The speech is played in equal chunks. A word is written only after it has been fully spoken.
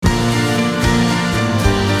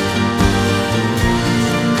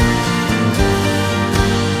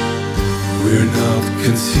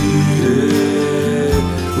is heated,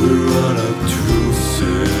 we're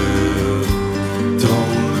unobtrusive.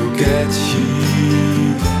 Don't look at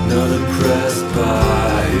heat, not impressed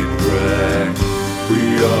by breath. We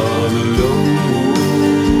are the lone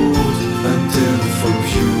wolves, hunting for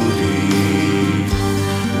beauty,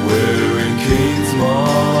 wearing Kane's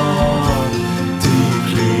mark,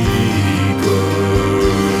 deeply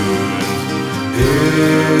burned.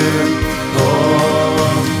 Hip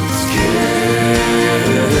hop scared.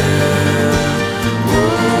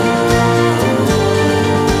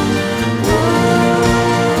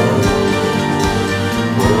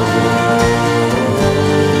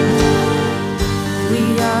 We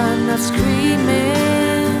are not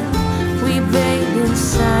screaming, we bathe in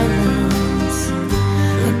silence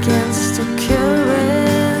against the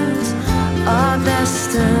current of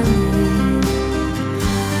destiny.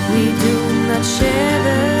 We do not share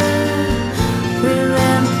the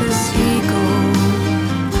relentless ego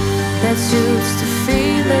that suits the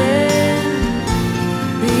feeling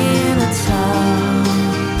being a top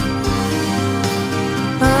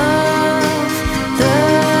of the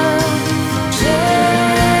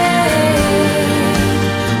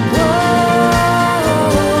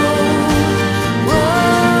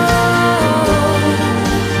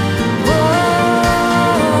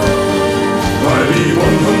Might be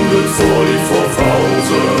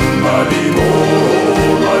 144,000, might be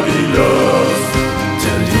more, might be less.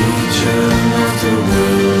 The legion of the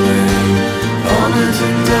willing, honored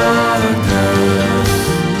in darkness.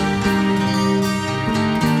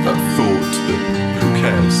 That thought that who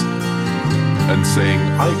cares, and saying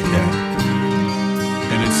I care,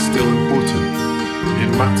 and it's still important,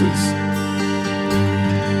 it matters.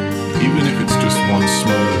 Even if it's just one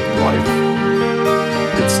small life,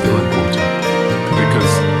 it's still important.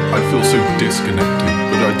 Because I feel so disconnected,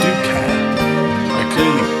 but I do care.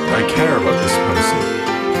 I care about this person.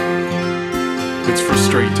 It's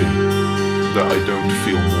frustrating that I don't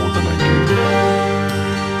feel more than I do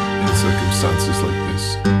in circumstances like this.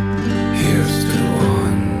 Here's to the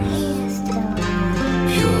ones,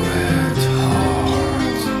 pure at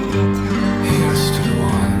heart. Here's to the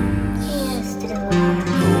ones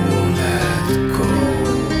who won't let go,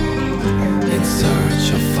 in search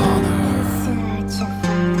of honor.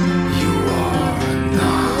 You are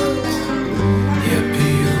not, yet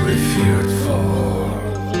be revered for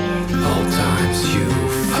all times you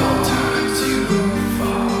fall.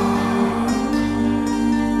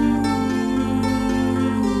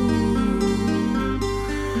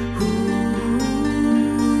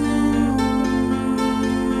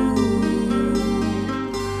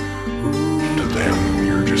 To them,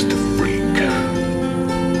 you're just a freak.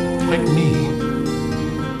 Like me.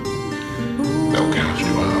 They'll cast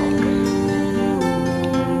you out.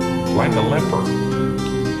 Like a leper.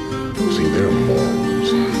 See, their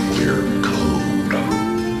morals, their code.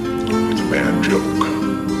 It's a bad joke.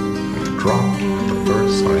 Dropped at the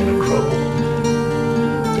first sign of trouble.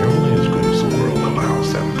 They're only as good as the world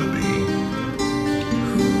allows them to be.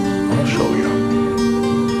 I'll show you.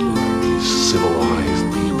 These civilized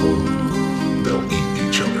people, they'll eat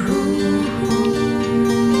each other.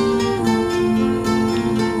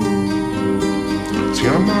 See,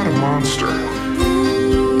 I'm not a monster.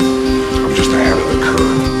 I'm just ahead of the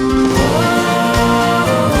curve.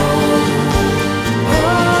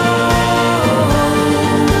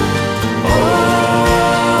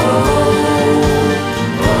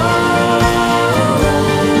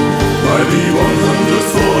 Might be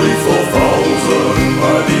 144,000,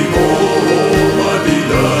 might be more, might be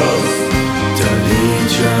less. The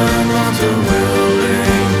legion of the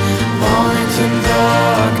willing, light in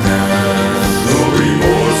darkness. No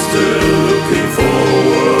remorse, still looking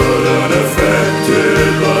forward,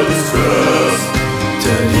 unaffected by distress.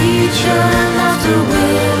 The legion of the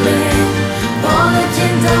willing, light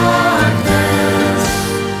in darkness.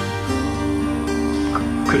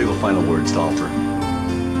 Critical final words to offer.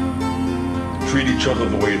 Treat each other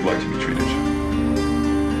the way you'd like to be treated.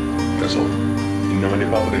 That's all. In nomine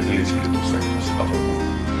Patris et Filii Spiritus Sanctus. Amen.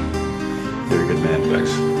 Very good man.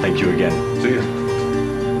 Thanks. Thank you again. See ya.